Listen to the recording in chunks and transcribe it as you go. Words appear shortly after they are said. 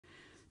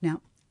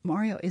Now,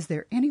 Mario, is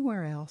there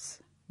anywhere else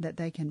that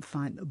they can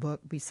find the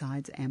book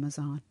besides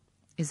Amazon?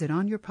 Is it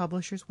on your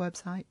publisher's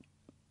website?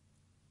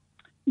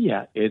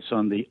 Yeah, it's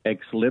on the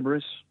Ex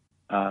Libris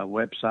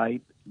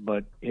website,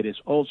 but it is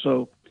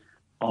also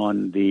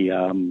on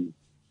the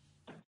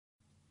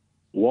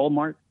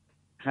Walmart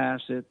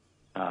has it,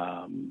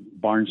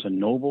 Barnes and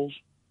Nobles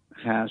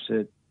has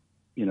it.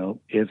 You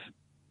know, if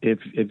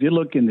you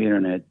look in the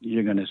internet,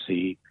 you're going to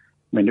see.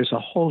 I mean, there's a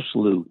whole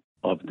slew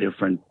of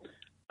different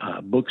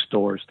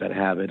bookstores that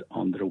have it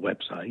on their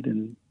website,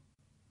 and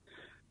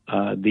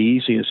the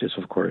easiest is,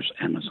 of course,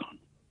 Amazon.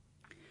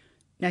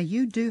 Now,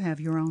 you do have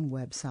your own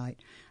website.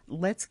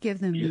 Let's give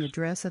them Yes. the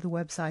address of the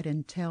website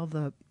and tell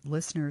the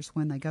listeners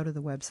when they go to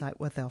the website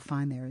what they'll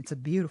find there. It's a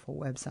beautiful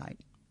website.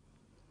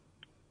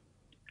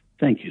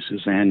 Thank you,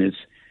 Suzanne. It's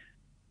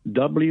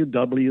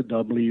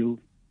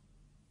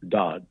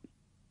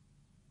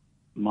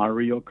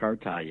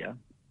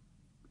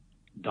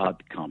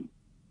www.mariocartaya.com.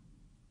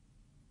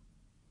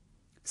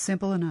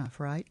 Simple enough,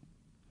 right?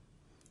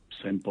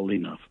 Simple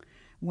enough.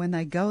 When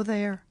they go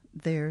there,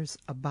 there's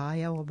a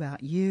bio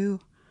about you.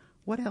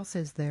 What else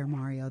is there,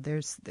 Mario?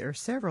 There are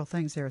several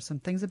things. There are some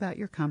things about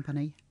your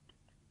company.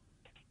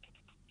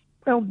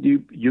 Well, you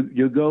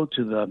go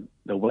to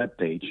the web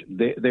page.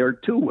 There are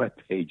two web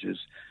pages.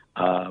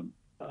 The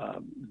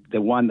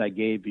one I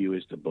gave you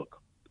is the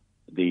book.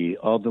 The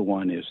other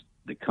one is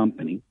the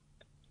company.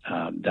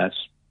 That's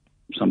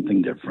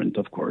something different,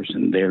 of course.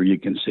 And there you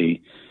can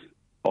see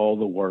all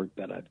the work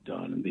that I've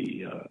done,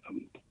 the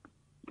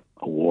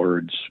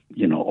awards,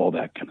 all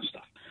that kind of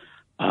stuff.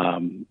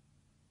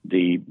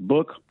 The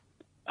book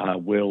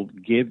will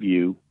give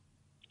you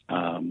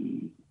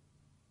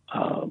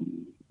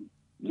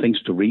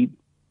things to read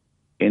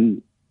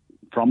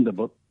from the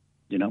book.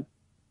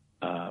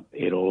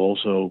 It'll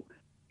also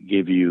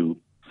give you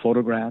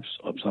photographs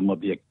of some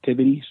of the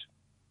activities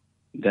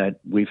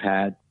that we've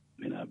had.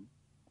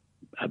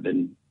 I've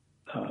been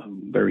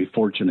very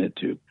fortunate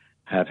to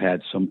have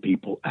had some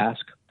people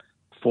ask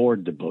for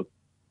the book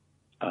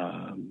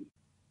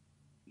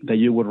that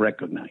you would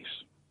recognize.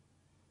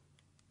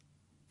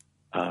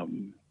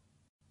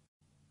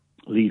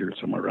 Leaders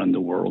from around the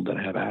world that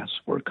have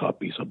asked for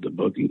copies of the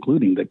book,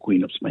 including the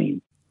Queen of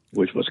Spain,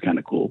 which was kind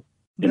of cool.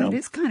 That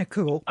is kind of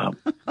cool.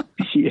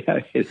 Yeah,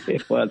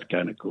 it was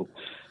kind of cool.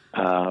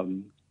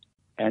 And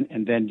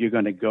then you're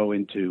going to go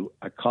into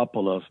a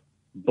couple of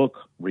book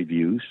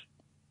reviews,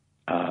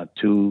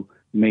 two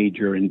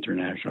major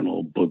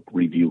international book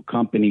review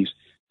companies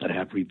that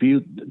have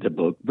reviewed the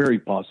book, very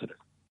positive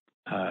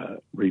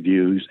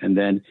reviews. And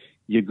then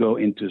you go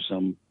into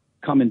some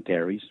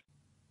commentaries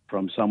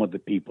from some of the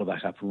people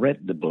that have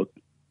read the book,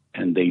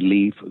 and they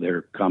leave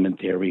their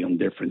commentary on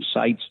different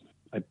sites.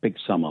 I picked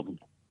some of them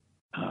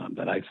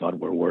that I thought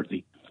were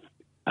worthy.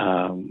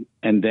 And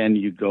then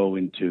you go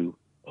into,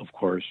 of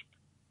course,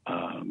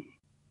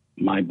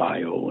 my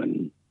bio,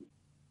 and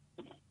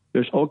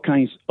there's all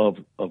kinds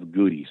of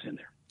goodies in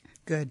there.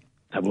 Good.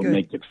 That will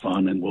make it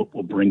fun, and will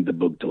bring the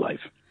book to life.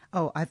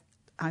 Oh,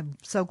 I'm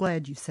so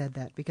glad you said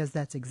that, because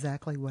that's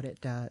exactly what it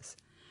does.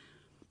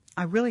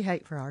 I really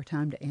hate for our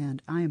time to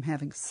end. I am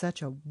having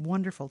such a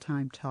wonderful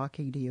time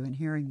talking to you and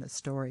hearing the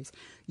stories.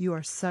 You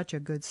are such a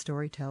good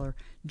storyteller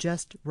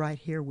just right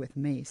here with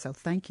me. So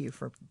thank you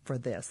for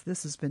this.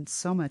 This has been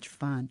so much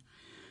fun.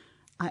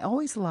 I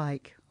always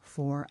like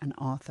for an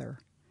author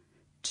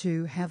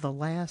to have the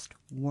last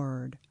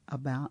word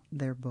about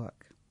their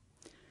book.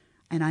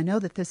 And I know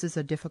that this is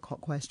a difficult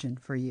question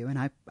for you, and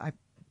I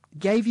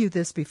gave you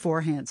this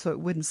beforehand so it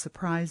wouldn't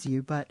surprise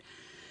you, but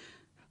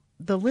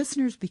the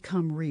listeners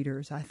become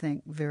readers, I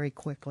think, very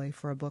quickly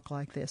for a book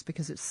like this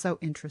because it's so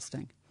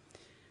interesting.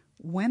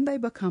 When they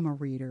become a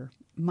reader,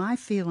 my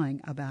feeling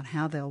about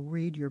how they'll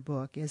read your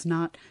book is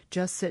not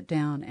just sit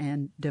down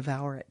and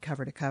devour it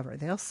cover to cover.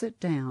 They'll sit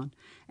down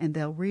and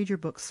they'll read your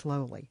book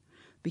slowly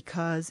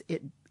because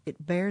it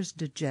bears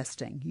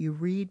digesting. You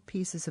read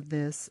pieces of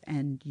this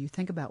and you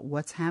think about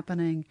what's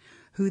happening,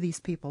 who these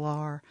people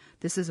are.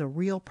 This is a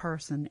real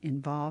person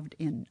involved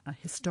in a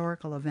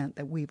historical event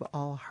that we've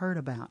all heard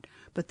about.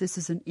 But this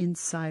is an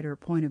insider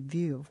point of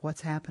view of what's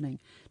happening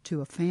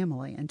to a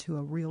family and to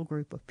a real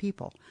group of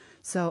people.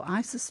 So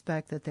I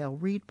suspect that they'll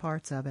read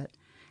parts of it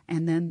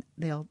and then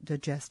they'll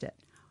digest it.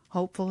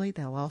 Hopefully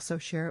they'll also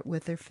share it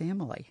with their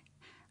family.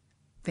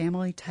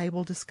 Family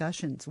table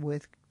discussions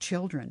with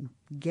children,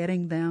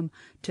 getting them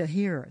to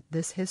hear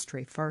this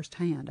history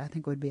firsthand, I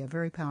think would be a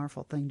very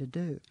powerful thing to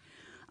do.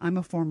 I'm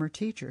a former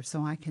teacher,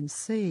 so I can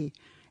see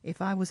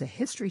if I was a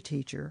history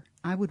teacher,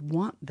 I would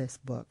want this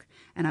book,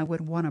 and I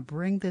would want to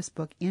bring this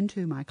book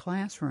into my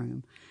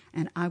classroom,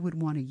 and I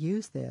would want to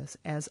use this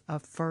as a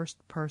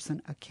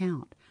first-person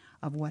account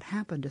of what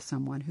happened to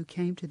someone who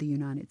came to the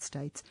United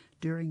States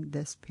during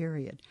this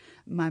period.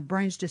 My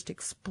brain's just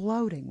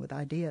exploding with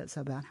ideas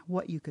about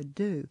what you could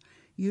do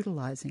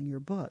utilizing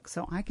your book.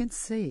 So I can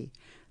see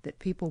that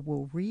people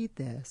will read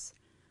this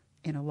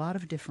in a lot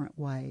of different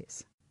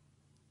ways.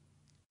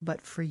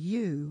 But for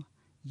you,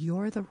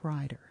 you're the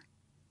writer.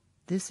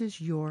 This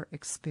is your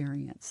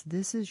experience.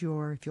 This is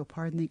your, if you'll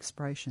pardon the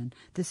expression,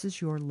 this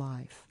is your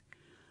life.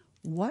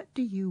 What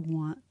do you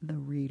want the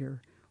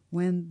reader,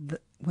 when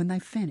they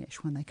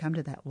finish, when they come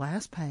to that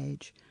last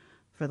page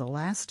for the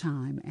last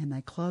time and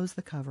they close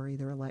the cover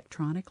either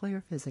electronically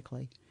or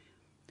physically,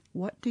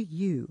 what do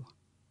you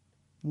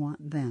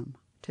want them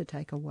to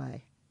take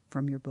away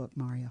from your book,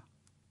 Mario?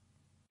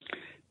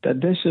 That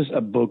this is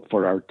a book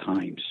for our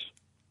times.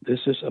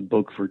 This is a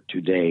book for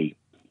today.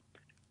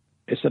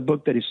 It's a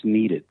book that is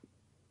needed.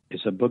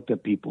 It's a book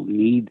that people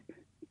need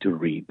to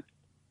read.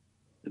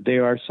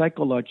 There are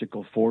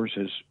psychological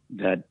forces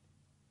that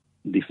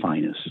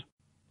define us.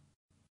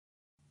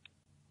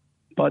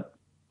 But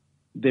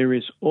there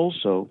is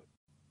also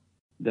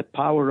the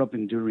power of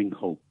enduring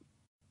hope.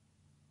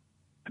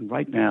 And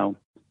right now,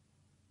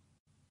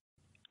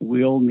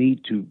 we all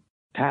need to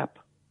tap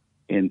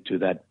into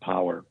that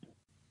power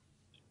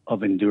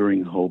of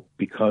enduring hope,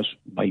 because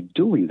by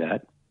doing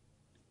that,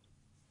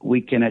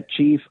 we can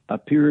achieve a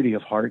purity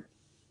of heart,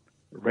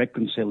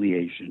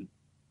 reconciliation,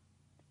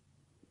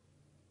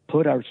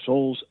 put our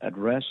souls at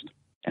rest,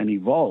 and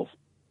evolve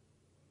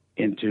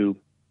into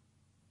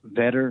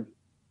better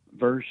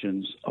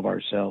versions of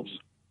ourselves.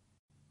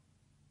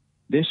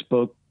 This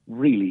book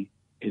really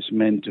is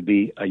meant to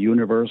be a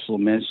universal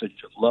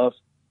message of love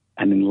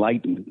and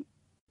enlightenment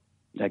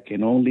that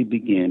can only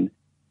begin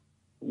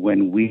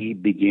when we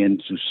begin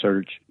to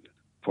search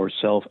for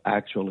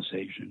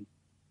self-actualization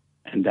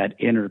and that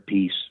inner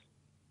peace.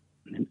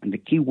 And the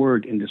key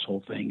word in this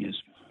whole thing is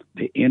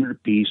the inner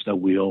peace that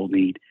we all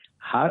need.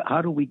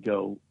 How do we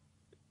go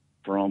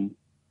from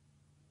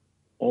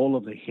all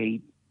of the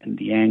hate and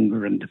the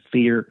anger and the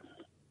fear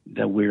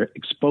that we're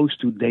exposed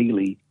to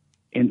daily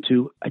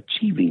into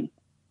achieving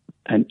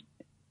an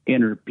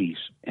inner peace?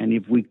 And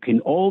if we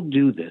can all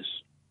do this,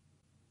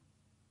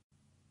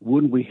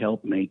 wouldn't we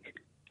help make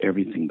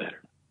everything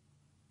better?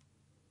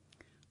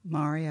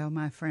 Mario,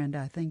 my friend,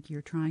 I think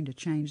you're trying to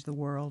change the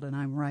world, and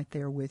I'm right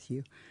there with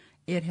you.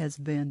 It has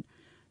been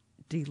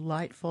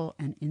delightful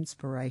and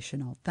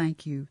inspirational.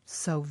 Thank you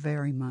so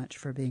very much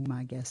for being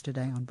my guest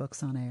today on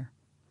Books on Air.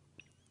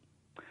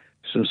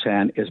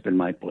 Suzanne, it's been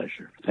my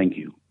pleasure. Thank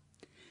you.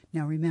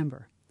 Now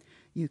remember,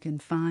 you can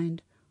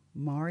find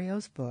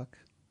Mario's book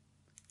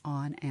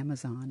on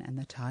Amazon, and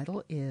the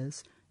title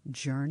is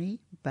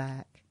Journey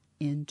Back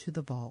into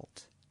the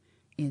Vault,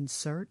 In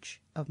Search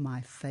of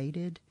My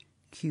Faded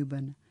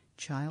Cuban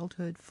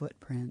Childhood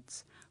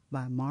Footprints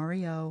by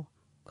Mario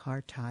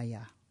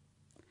Cartaya.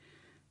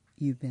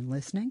 You've been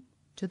listening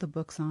to the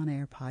Books on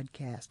Air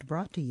podcast,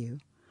 brought to you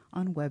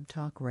on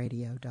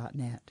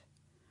webtalkradio.net.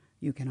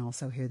 You can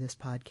also hear this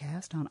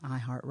podcast on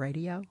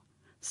iHeartRadio,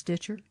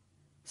 Stitcher,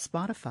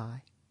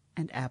 Spotify,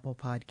 and Apple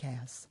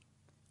Podcasts.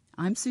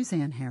 I'm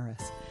Suzanne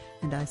Harris,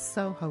 and I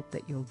so hope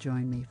that you'll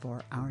join me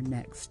for our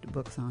next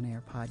Books on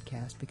Air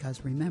podcast,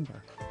 because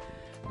remember,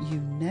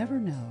 you never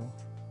know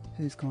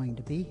who's going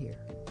to be here,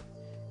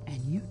 and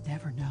you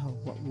never know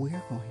what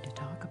we're going to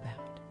talk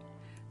about.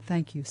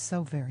 Thank you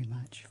so very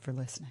much for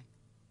listening.